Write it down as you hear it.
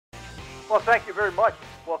Well, thank you very much.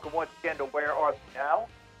 Welcome once again to Where Are They Now?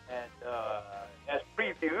 And as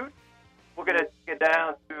previewed, we're going to get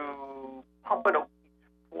down to Pompano Beach,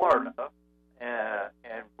 Florida,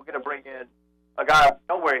 and we're going to bring in a guy I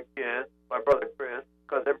know where he is, my brother Chris,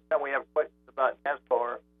 because every time we have questions about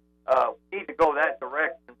NASCAR, we need to go that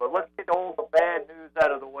direction. But let's get all the bad news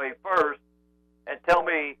out of the way first, and tell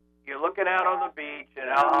me, you're looking out on the beach, and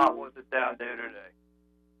how hot was it down there today?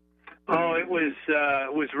 Oh, it was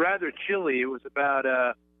rather chilly. It was about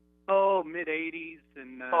mid 80s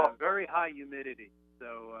and very high humidity.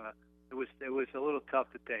 So it was a little tough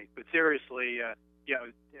to take. But seriously,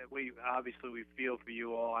 we feel for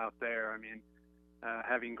you all out there. I mean,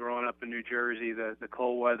 having grown up in New Jersey, the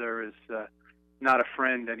cold weather is not a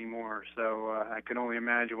friend anymore. So I can only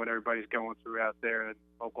imagine what everybody's going through out there in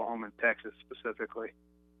Oklahoma and Texas specifically.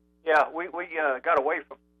 Yeah, we got away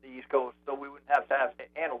from the East Coast, so we wouldn't have to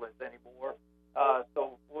handle this anymore.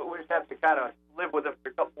 So we just have to kind of live with it for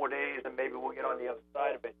a couple more days, and maybe we'll get on the other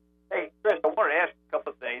side of it. Hey, Chris, I wanted to ask you a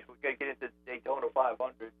couple of things. We're going to get into the Daytona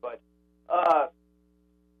 500, but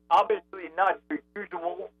obviously not your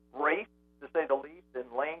usual race, to say the least, in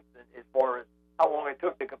length, and as far as how long it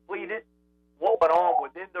took to complete it, what went on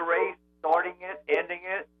within the race, starting it, ending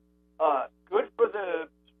it. Good for the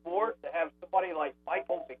sport to have somebody like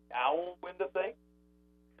Michael McDowell win the thing.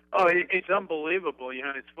 Oh, it's unbelievable. You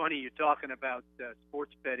know, it's funny you're talking about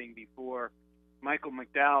sports betting before. Michael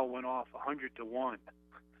McDowell went off 100-1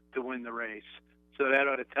 to win the race. So that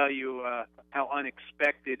ought to tell you how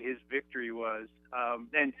unexpected his victory was.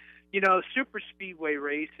 And, you know, super speedway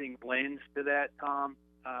racing lends to that, Tom.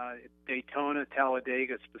 Daytona,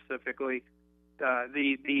 Talladega specifically.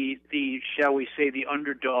 The shall we say, the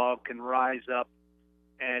underdog can rise up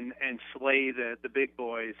and slay the big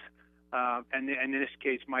boys. And in this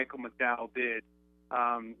case, Michael McDowell did.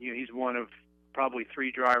 He's one of probably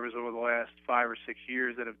 3 drivers over the last 5 or 6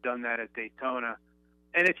 years that have done that at Daytona,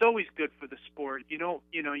 and it's always good for the sport.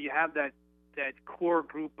 You have that core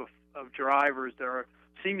group of drivers that are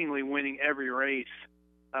seemingly winning every race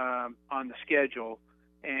on the schedule,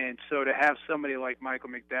 and so to have somebody like Michael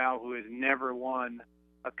McDowell, who has never won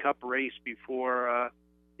a Cup race before,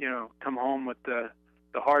 come home with the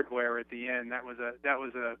hardware at the end, that was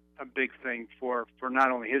a big thing for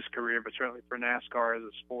not only his career, but certainly for NASCAR as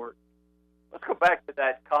a sport. Let's go back to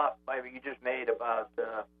that comment maybe you just made about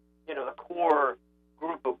the core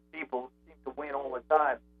group of people who seem to win all the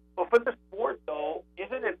time. But for the sport, though,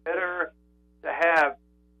 isn't it better to have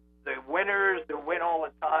the winners that win all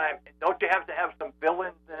the time? And don't you have to have some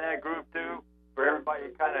villains in that group too, for everybody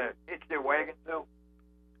to kind of hitch their wagon to?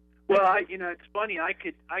 Well, it's funny. I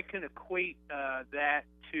can equate that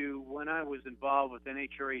to when I was involved with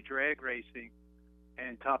NHRA drag racing,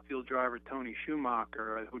 and top fuel driver Tony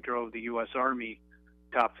Schumacher, who drove the U.S. Army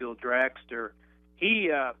top fuel dragster. He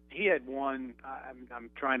had won. I'm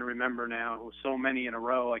trying to remember now. It was so many in a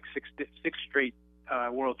row, like six straight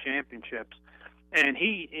world championships, and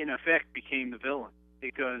he in effect became the villain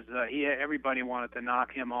because everybody wanted to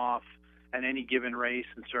knock him off at any given race,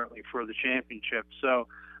 and certainly for the championship. So.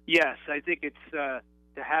 Yes, I think it's to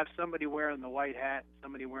have somebody wearing the white hat and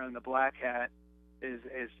somebody wearing the black hat is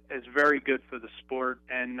very good for the sport.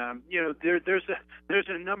 And there's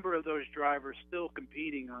a number of those drivers still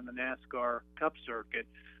competing on the NASCAR Cup circuit.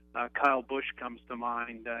 Kyle Busch comes to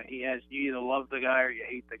mind. You either love the guy or you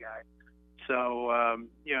hate the guy. So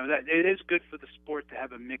that it is good for the sport to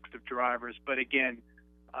have a mix of drivers. But again,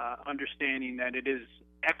 understanding that it is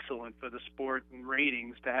excellent for the sport and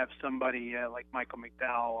ratings to have somebody like Michael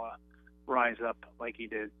McDowell rise up like he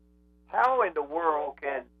did. How in the world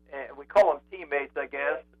can, we call them teammates, I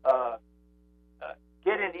guess,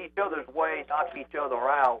 get in each other's way, knock each other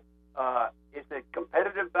out? Is the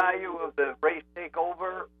competitive value of the race take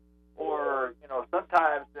over? Or,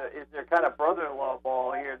 sometimes is there kind of brother-in-law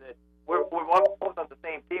ball here that we're both on the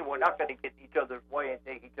same team, we're not going to get in each other's way and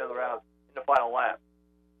take each other out in the final lap?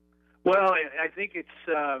 Well, I think it's,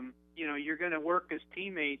 you're going to work as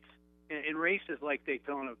teammates in races like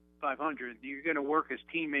Daytona 500. You're going to work as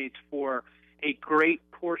teammates for a great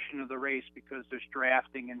portion of the race because there's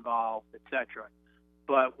drafting involved, etc.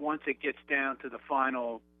 But once it gets down to the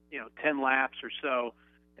final, 10 laps or so,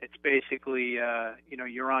 it's basically,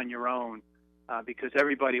 you're on your own because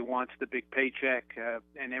everybody wants the big paycheck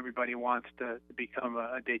and everybody wants to become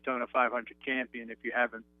a Daytona 500 champion if you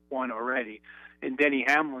haven't won already. In Denny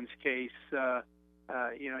Hamlin's case,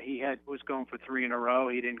 he was going for 3 in a row.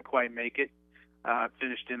 He didn't quite make it.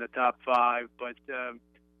 Finished in the top 5, but to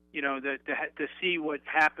see what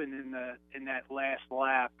happened in that last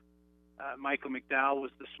lap, Michael McDowell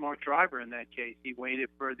was the smart driver in that case. He waited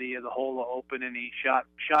for the hole to open, and he shot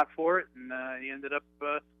for it, and he ended up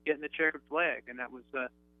getting the checkered flag, and that was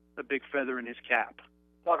a big feather in his cap.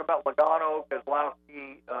 Talk about Logano,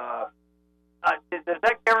 Keselowski. Does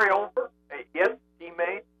that carry over? Yes,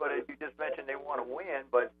 teammates, but as you just mentioned, they want to win.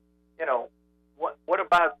 But you know, what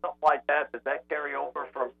about something like that? Does that carry over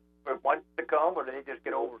from months to come, or do they just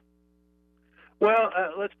get over? Well,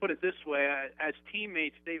 let's put it this way. As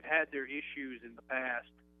teammates, they've had their issues in the past,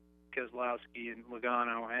 Keselowski and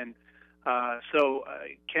Logano, and so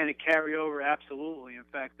can it carry over? Absolutely. In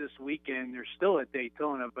fact, this weekend they're still at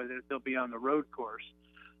Daytona, but they'll be on the road course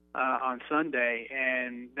on Sunday,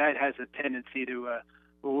 and that has a tendency to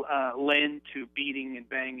lend to beating and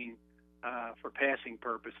banging for passing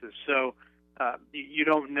purposes. So you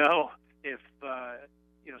don't know if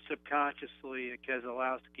subconsciously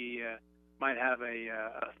Keselowski might have a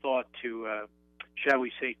thought to, shall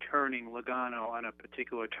we say, turning Logano on a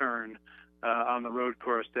particular turn on the road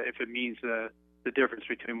course, if it means the difference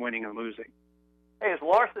between winning and losing. Hey, is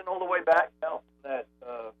Larson all the way back now from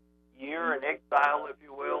that year in exile, if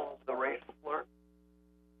you will, the race flirt?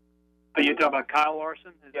 Are you talking about Kyle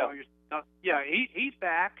Larson? Yeah. He's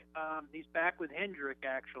back. He's back with Hendrick,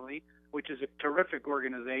 actually, which is a terrific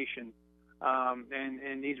organization.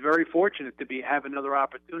 And he's very fortunate to have another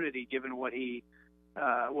opportunity, given what he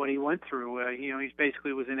went through. He's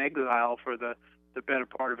basically was in exile for the better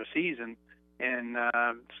part of a season, and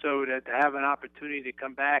so to have an opportunity to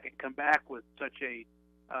come back with such a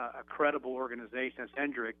credible organization as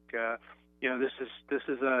Hendrick, this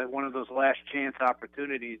is one of those last chance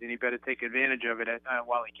opportunities, and he better take advantage of it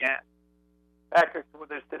while he can. Patrick's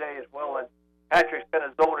with us today as well, and Patrick's kind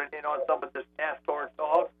of zoning in on some of this NASCAR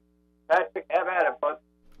talk. Patrick, have at it, bud.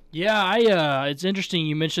 Yeah, it's interesting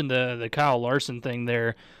you mentioned the Kyle Larson thing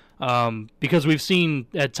there, because we've seen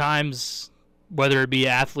at times, whether it be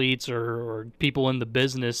athletes or people in the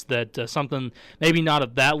business, that something maybe not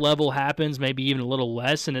at that level happens, maybe even a little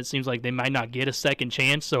less, and it seems like they might not get a second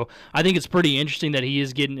chance. So I think it's pretty interesting that he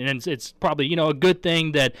is getting, and it's probably a good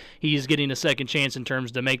thing that he is getting a second chance in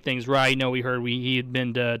terms to make things right. We heard he had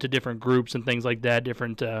been to different groups and things like that,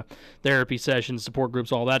 different therapy sessions, support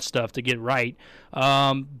groups, all that stuff to get right.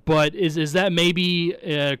 But is that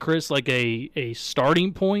maybe, Chris, like a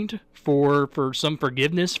starting point for some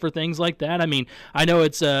forgiveness for things like that? I mean, I know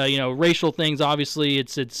it's racial things. Obviously,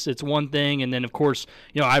 it's one thing, and then of course,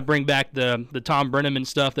 I bring back the Tom Brenneman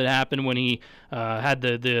stuff that happened when he had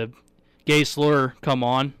the gay slur come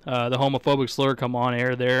on, the homophobic slur come on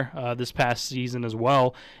air there this past season as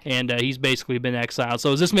well, and he's basically been exiled.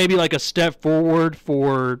 So is this maybe like a step forward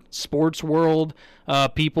for sports world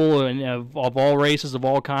people and of all races, of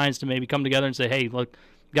all kinds, to maybe come together and say, hey, look,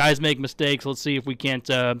 guys make mistakes. Let's see if we can't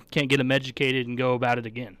get them educated and go about it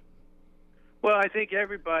again. Well, I think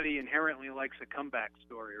everybody inherently likes a comeback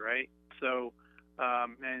story, right? So,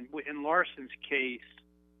 and in Larson's case,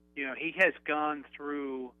 he has gone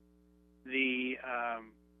through the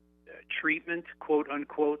treatment, quote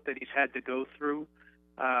unquote, that he's had to go through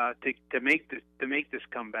to make this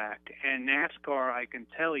comeback. And NASCAR, I can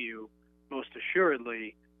tell you, most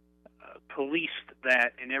assuredly, policed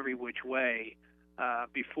that in every which way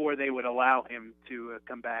before they would allow him to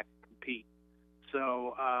come back and compete.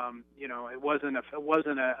 So it wasn't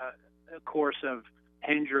a course of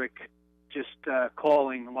Hendrick just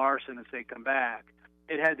calling Larson and say come back.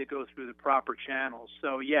 It had to go through the proper channels.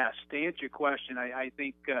 So yes, to answer your question, I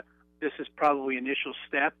think this is probably initial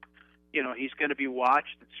step. He's going to be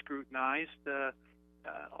watched and scrutinized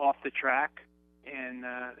off the track, and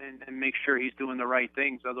make sure he's doing the right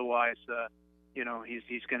things. Otherwise,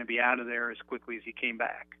 he's going to be out of there as quickly as he came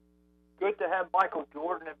back. Good to have Michael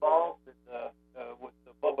Jordan involved with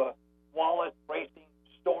the Bubba Wallace racing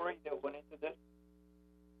story that went into this.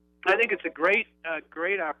 I think it's a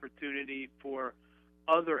great opportunity for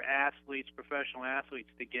other athletes, professional athletes,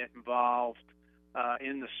 to get involved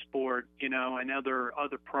in the sport, and other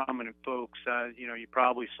prominent folks. You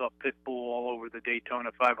probably saw Pitbull all over the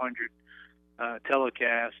Daytona 500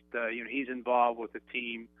 telecast. He's involved with the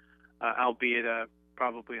team, albeit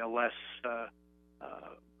probably a less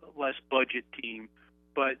budget team.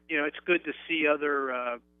 But it's good to see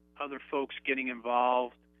other folks getting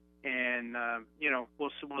involved, and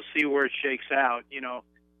we'll see where it shakes out.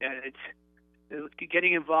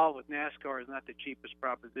 Getting involved with NASCAR is not the cheapest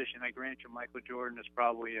proposition. I grant you, Michael Jordan is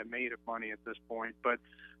probably made of money at this point, but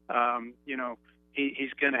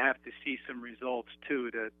he's going to have to see some results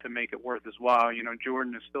too to make it worth his while.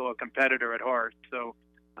 Jordan is still a competitor at heart, so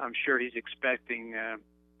I'm sure he's expecting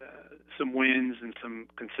some wins and some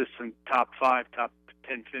consistent top 5, top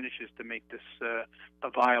 10 finishes to make this a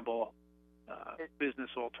viable business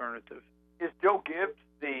alternative. Is Joe Gibbs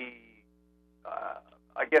the,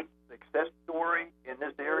 I guess, success story in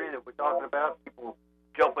this area that we're talking about? People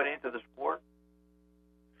jumping into the sport.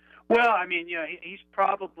 Well, I mean, he's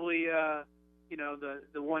probably the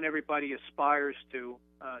one everybody aspires to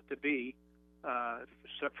be,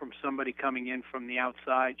 from somebody coming in from the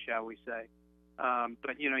outside, shall we say?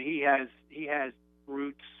 But he has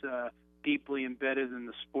roots deeply embedded in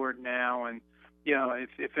the sport now, and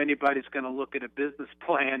if anybody's going to look at a business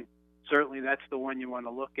plan, certainly that's the one you want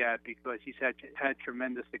to look at, because he's had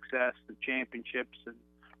tremendous success and championships and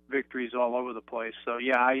victories all over the place. So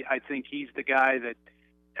I think he's the guy that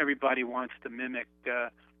everybody wants to mimic,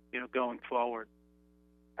 going forward.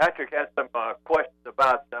 Patrick has some questions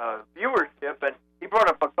about viewership, and he brought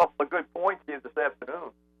up a couple of good points here this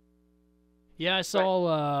afternoon. Yeah, I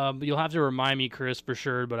saw, you'll have to remind me, Chris, for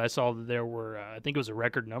sure, but I saw that there were, I think it was a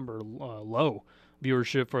record number, low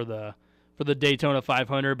viewership for the Daytona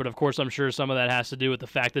 500, but of course I'm sure some of that has to do with the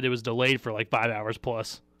fact that it was delayed for like 5 hours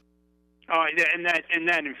plus. Oh, and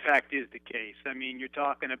that in fact is the case. I mean, you're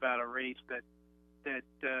talking about a race that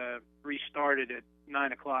restarted at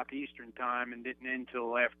 9 o'clock Eastern time and didn't end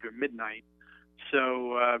until after midnight.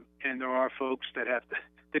 So, and there are folks that have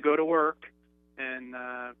to go to work, and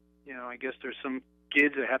I guess there's some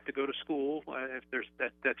kids that have to go to school, if there's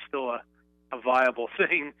that's still a viable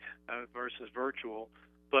thing versus virtual.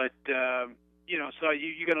 But so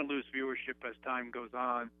you're going to lose viewership as time goes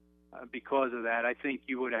on because of that. I think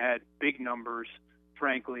you would have had big numbers,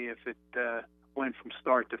 frankly, if it went from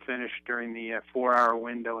start to finish during the 4-hour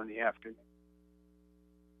window in the afternoon.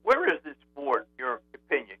 Where is this sport, in your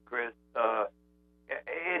opinion, Chris?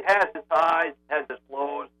 It has its highs, it has its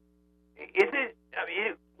lows. Is it, I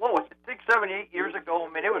mean, what was it, 6, 7, 8 years ago?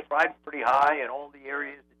 I mean, it was riding pretty high in all the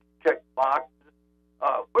areas that you checked boxes.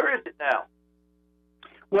 Where is it now?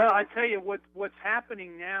 Well, I tell you what's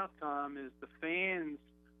happening now, Tom, is the fans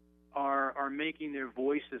are making their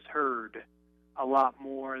voices heard a lot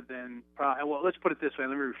more than. Well, let's put it this way.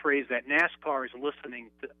 Let me rephrase that. NASCAR is listening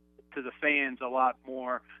to the fans a lot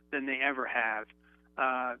more than they ever have,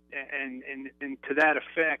 and to that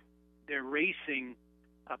effect, their racing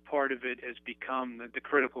part of it has become the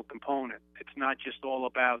critical component. It's not just all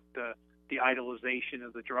about the idolization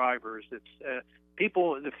of the drivers. It's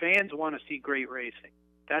the fans want to see great racing.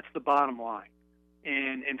 That's the bottom line.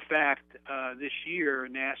 And in fact, this year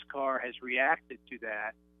NASCAR has reacted to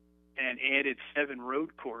that and added 7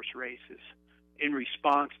 road course races in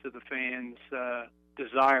response to the fans'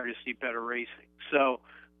 desire to see better racing. So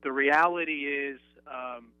the reality is,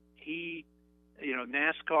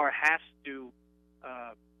 NASCAR has to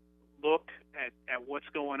look at what's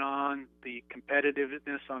going on, the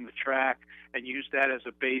competitiveness on the track, and use that as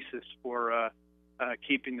a basis for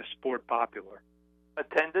keeping the sport popular.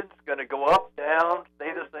 Attendance going to go up, down,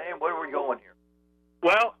 stay the same? Where are we going here?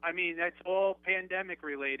 Well, I mean, that's all pandemic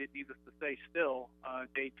related, needless to say still.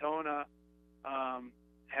 Daytona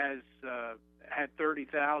has had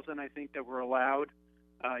 30,000, I think, that were allowed.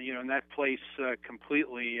 And that place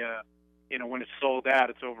completely, when it's sold out,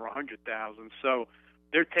 it's over 100,000. So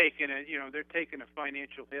they're taking a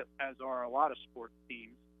financial hit, as are a lot of sports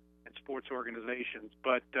teams and sports organizations.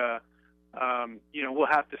 But we'll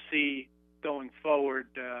have to see going forward,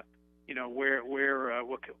 where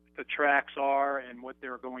what the tracks are and what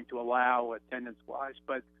they're going to allow attendance-wise.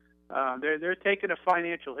 But they're taking a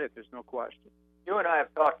financial hit. There's no question. You and I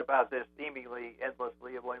have talked about this seemingly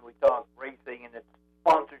endlessly when we talk racing and its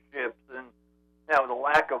sponsorships, and now the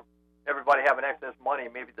lack of everybody having excess money,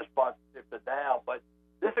 maybe the sponsorships are down. But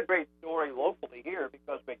this is a great story locally here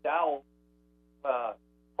because McDowell's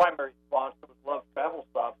primary sponsor was Love Travel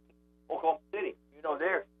Stops in Oklahoma City.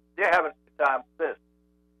 They're having a good time with this.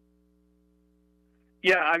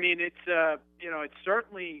 Yeah, I mean it's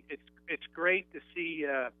certainly it's great to see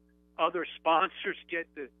other sponsors get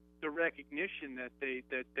the recognition that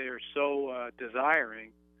they're so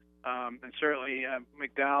desiring, and certainly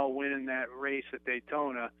McDowell winning that race at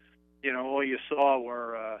Daytona. All you saw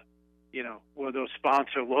were those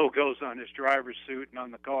sponsor logos on his driver's suit and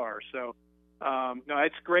on the car. So no,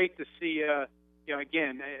 it's great to see.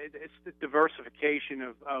 Again, it's the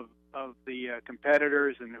diversification of the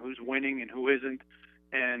competitors and who's winning and who isn't.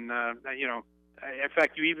 And, in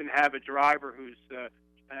fact, you even have a driver who's,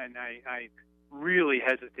 and I really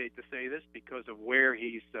hesitate to say this because of where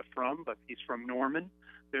he's from, but he's from Norman.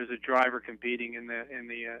 There's a driver competing in the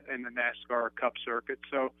NASCAR Cup circuit.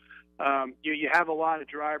 So you have a lot of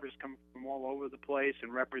drivers coming from all over the place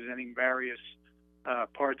and representing various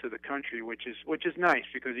parts of the country, which is nice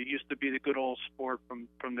because it used to be the good old sport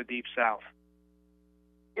from the deep south.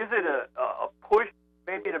 Is it a push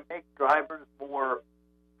maybe to make drivers more,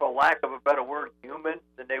 for lack of a better word, human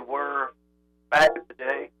than they were back in the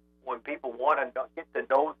day when people want to get to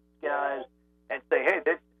know these guys and say, hey,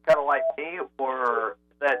 this is kind of like me, or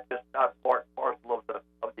is that just not part and parcel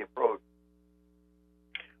of the approach?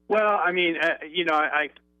 Well, I mean,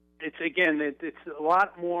 it's a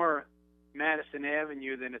lot more Madison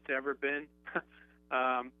Avenue than it's ever been.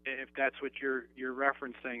 If that's what you're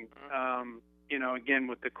referencing, again,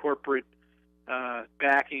 with the corporate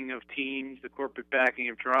backing of teams, the corporate backing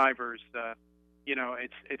of drivers,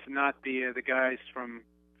 it's not the guys from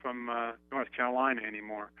North Carolina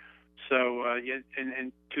anymore. So,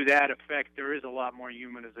 and to that effect, there is a lot more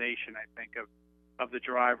humanization, I think, of the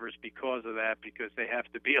drivers because of that, because they have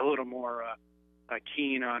to be a little more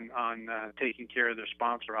keen on taking care of their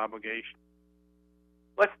sponsor obligation.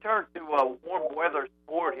 Let's turn to warm weather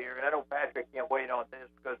sport here. And I know Patrick can't wait on this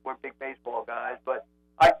because we're big baseball guys, but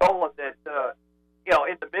I told him that,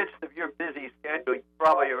 in the midst of your busy schedule, you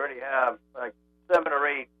probably already have like 7 or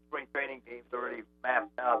 8 spring training games already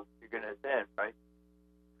mapped out you're going to attend, right?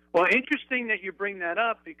 Well, interesting that you bring that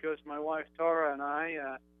up, because my wife Tara and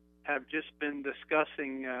I have just been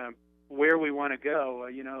discussing where we want to go.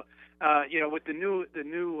 With the new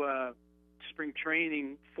spring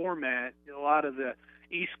training format, a lot of the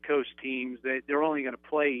East Coast teams, they're only going to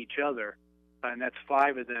play each other, and that's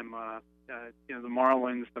 5 of them. The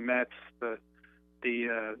Marlins, the Mets,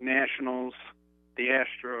 the Nationals, the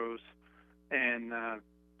Astros, and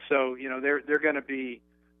so they're going to be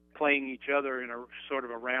playing each other in a sort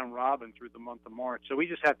of a round robin through the month of March. So we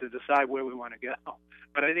just have to decide where we want to go.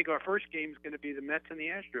 But I think our first game is going to be the Mets and the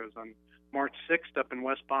Astros on March 6th up in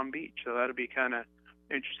West Palm Beach. So that'll be kind of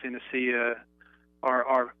interesting to see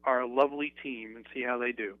our lovely team and see how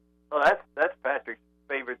they do. Well, that's Patrick's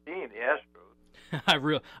favorite team, the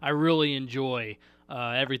Astros. I really enjoy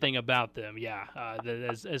everything about them. Yeah,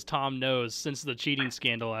 as Tom knows, since the cheating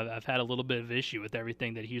scandal, I've had a little bit of issue with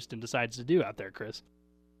everything that Houston decides to do out there, Chris.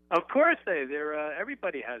 Of course,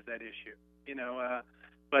 everybody has that issue,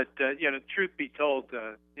 But truth be told,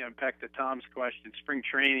 back to Tom's question, spring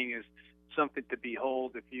training is something to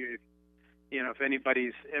behold. If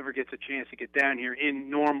anybody's ever gets a chance to get down here in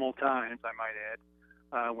normal times, I might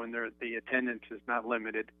add, when the attendance is not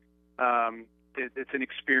limited, it's an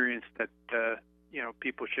experience that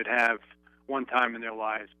people should have one time in their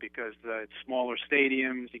lives, because it's smaller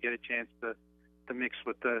stadiums. You get a chance to mix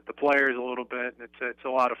with the players a little bit. It's a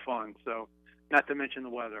lot of fun. So, not to mention the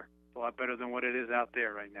weather. It's a lot better than what it is out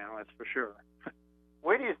there right now, that's for sure.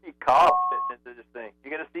 Where do you see Cobb fitting into this thing?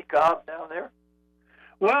 You going to see Cobb down there?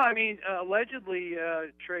 Well, I mean, allegedly,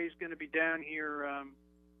 Trey's going to be down here,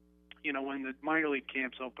 when the minor league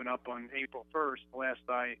camps open up on April 1st, last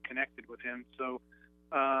I connected with him. So,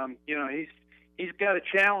 he's got a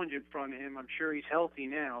challenge in front of him. I'm sure he's healthy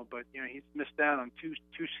now, but, he's missed out on two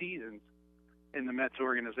seasons in the Mets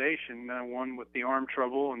organization, one with the arm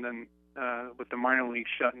trouble, and then with the minor league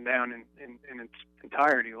shutting down in its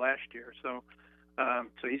entirety last year. So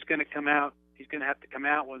he's going to come out. He's going to have to come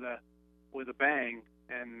out with a bang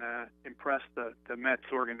and impress the Mets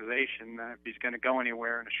organization if he's going to go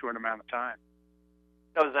anywhere in a short amount of time.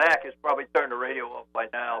 Zach has probably turned the radio off by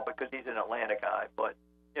now because he's an Atlanta guy. But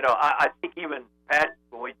I think even Pat,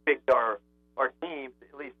 when we picked our teams,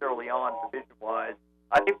 at least early on, division-wise,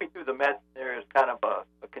 I think we threw the Mets there as kind of a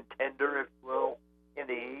contender, if you will, in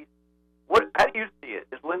the East. How do you see it?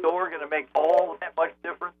 Is Lindor going to make all that much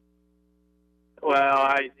difference?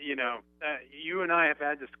 Well, you and I have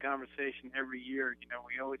had this conversation every year.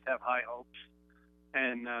 We always have high hopes,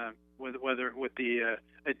 and whether with the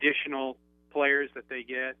additional players that they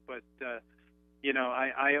get, but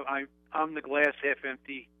I'm the glass half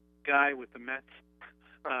empty guy with the Mets.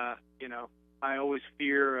 I always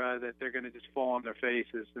fear that they're going to just fall on their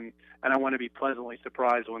faces, and I want to be pleasantly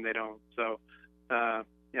surprised when they don't. So, I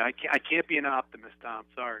can't be an optimist, Tom.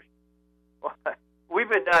 Sorry. Well, we've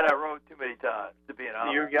been down that road too many times to be an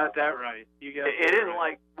optimist. You got that right. It isn't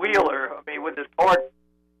like Wheeler. I mean, with his cards,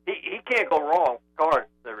 he can't go wrong with cards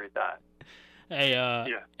every time. Hey,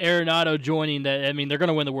 Arenado joining that. I mean, they're going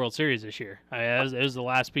to win the World Series this year. It was the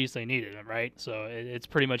last piece they needed, right? So it's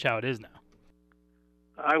pretty much how it is now.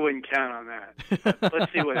 I wouldn't count on that.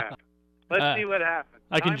 Let's see what happens. Let's see what happens.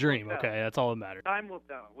 I can dream, okay? That's all that matters. Time will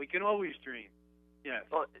tell. We can always dream. Yes.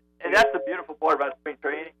 Well, and that's the beautiful part about spring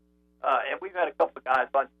training. And we've had a couple of guys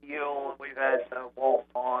on Teal, and we've had Walt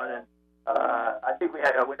on, and I think we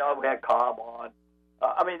had Cobb on.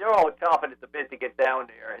 I mean, they're all chomping at the bit to get down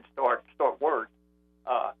there and start work.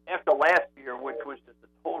 After last year, which was just a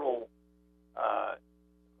total,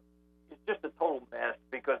 it's just a total mess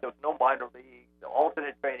because there was no minor league, the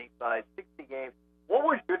alternate training side, 60 games. What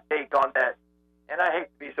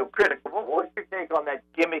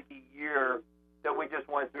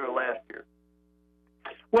year or last year?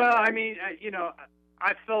 Well, I mean,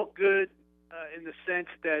 I felt good in the sense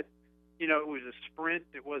that, it was a sprint.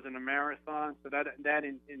 It wasn't a marathon, so that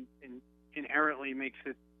inherently makes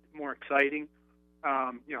it more exciting.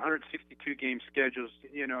 162 game schedules,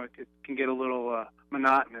 it can get a little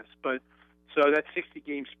monotonous, but so that 60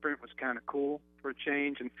 game sprint was kind of cool for a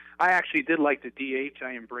change. And I actually did like the DH.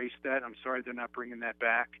 I embraced that. I'm sorry they're not bringing that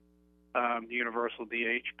back, the universal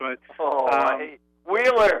DH. But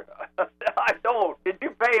Wheeler, I don't. Did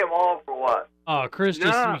you pay him off for what? Oh, Chris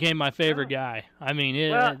just became my favorite guy. I mean,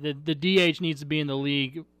 the DH needs to be in the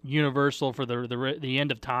league universal for the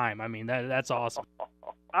end of time. I mean, that's awesome.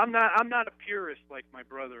 I'm not a purist like my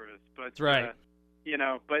brother is, but that's right.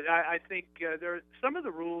 But I think there are some of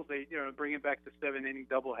the rules. They bringing back the 7-inning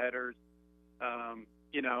doubleheaders, and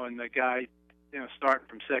the guy starting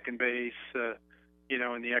from second base,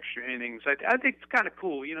 in the extra innings. I think it's kind of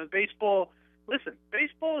cool. Baseball. Listen,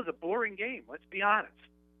 baseball is a boring game. Let's be honest,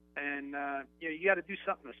 and you got to do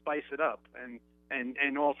something to spice it up,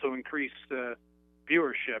 and also increase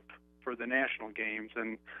viewership for the national games.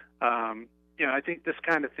 And I think this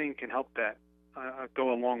kind of thing can help that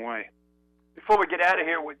go a long way. Before we get out of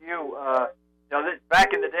here with you,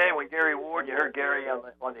 back in the day when Gary Ward, you heard Gary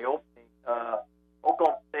on the opening,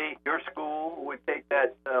 Oklahoma State, your school, would take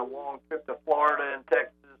that long trip to Florida and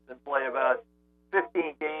Texas and play about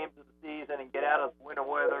 15 games of the season and get out of the winter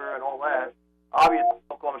weather and all that. Obviously,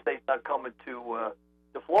 Oklahoma State's not coming to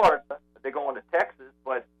Florida. They're going to Texas,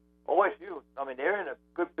 but OSU, I mean, they're in a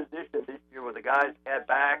good position this year with the guys head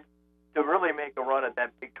back to really make a run at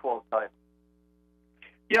that Big 12 title.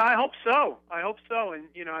 Yeah, I hope so. And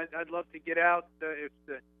I'd love to get out if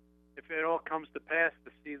it all comes to pass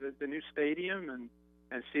to see the new stadium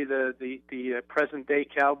and see the present day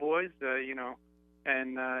Cowboys.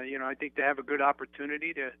 I think they have a good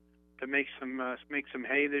opportunity to make some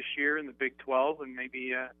hay this year in the Big 12 and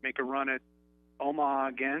maybe make a run at Omaha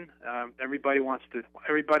again. Everybody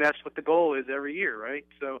that's what the goal is every year, right?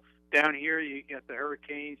 So down here you get the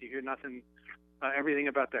Hurricanes. You hear nothing. Everything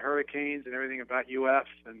about the Hurricanes and everything about UF,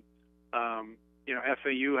 and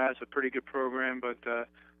FAU has a pretty good program, but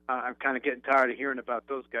I'm kind of getting tired of hearing about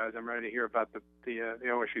those guys. I'm ready to hear about the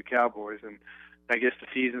OSU Cowboys, and I guess the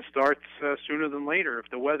season starts sooner than later if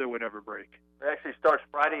the weather would ever break. It actually starts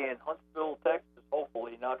Friday in Huntsville, Texas.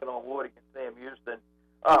 Hopefully, knocking on wood against Sam Houston.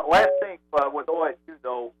 Last thing with OSU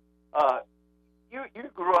though, you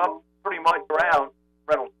grew up pretty much around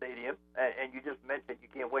Reynolds Stadium, and you just mentioned you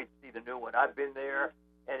can't wait to see the new one. I've been there,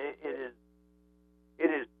 and it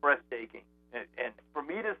is breathtaking. And for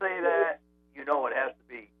me to say that, it has to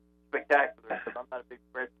be spectacular because I'm not a big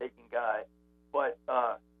breathtaking guy. But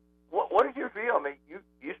what did you feel? I mean,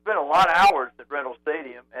 you spent a lot of hours at Reynolds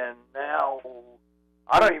Stadium, and now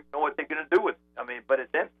I don't even know what they're going to do with it. I mean, but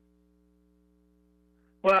it's empty.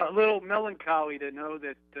 Well, a little melancholy to know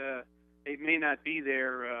that it may not be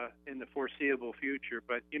there in the foreseeable future.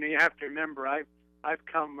 But you have to remember, I've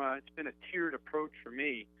come. It's been a tiered approach for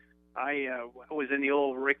me. I was in the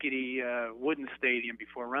old rickety wooden stadium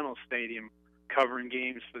before Reynolds Stadium, covering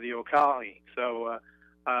games for the Ocali. So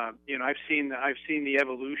I've seen the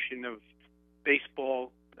evolution of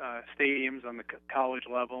baseball stadiums on the college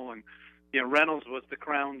level, and Reynolds was the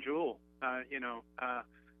crown jewel.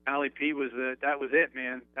 Alley P was that was it,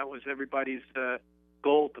 man. That was everybody's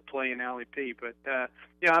goal to play in Alley P. But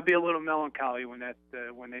I'll be a little melancholy when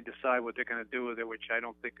they decide what they're going to do with it, which I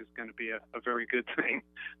don't think is going to be a very good thing.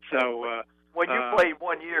 So when you played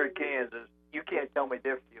 1 year in Kansas, you can't tell me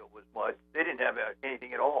their field was much. They didn't have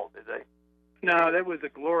anything at all, did they? No, that was a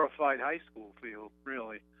glorified high school field,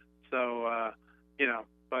 really. So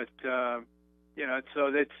but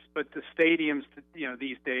the stadiums,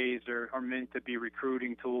 these days are meant to be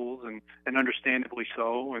recruiting tools, and understandably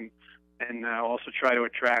so, and also try to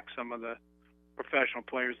attract some of the professional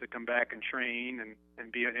players that come back and train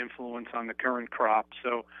and be an influence on the current crop.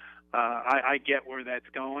 So I get where that's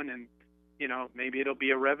going, and maybe it'll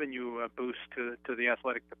be a revenue boost to the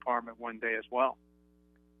athletic department one day as well.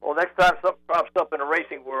 Well, next time something pops up in the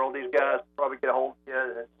racing world, these guys probably get a hold of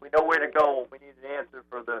you. We know where to go. We need an answer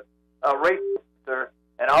for the racing, sir.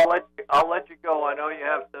 And I'll let you go. I know you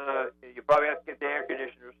probably have to get the air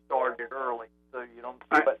conditioner started early, so you don't.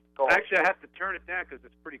 Actually, I have to turn it down because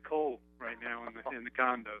it's pretty cold right now in the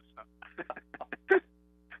condo. So.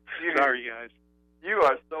 Sorry, guys. You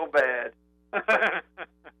are so bad.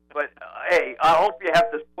 But hey, I hope you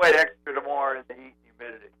have to sweat extra tomorrow in the heat and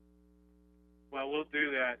humidity. Well, we'll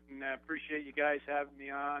do that, and I appreciate you guys having me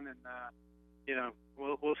on, and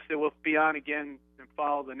we'll be on again and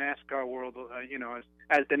follow the NASCAR world,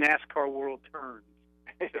 as the NASCAR world turns.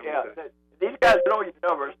 Yeah, these guys know your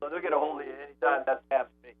number, so they'll get a hold of you anytime that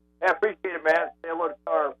happens to me. I appreciate it, man. Say hello to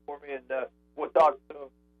Tara for me, and we'll talk soon.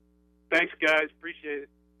 Thanks, guys. Appreciate it.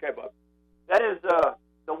 Okay, bud. That is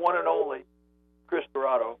the one and only Chris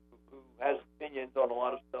Dirato, who has opinions on a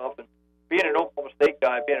lot of stuff. And being an Oklahoma State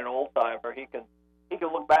guy, being an old timer, he can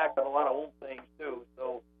look back on a lot of old things too.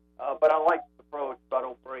 So, but I like the approach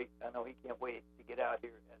about 03. I know he can't wait to get out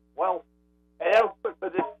here as well. And that'll put for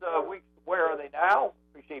this week's Where Are They Now?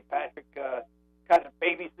 Appreciate Patrick kind of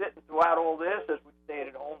babysitting throughout all this as we stayed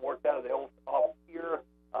at home, worked out of the old office here,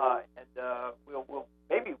 and we'll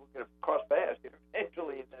maybe we'll get a cross paths here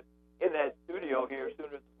eventually in that studio here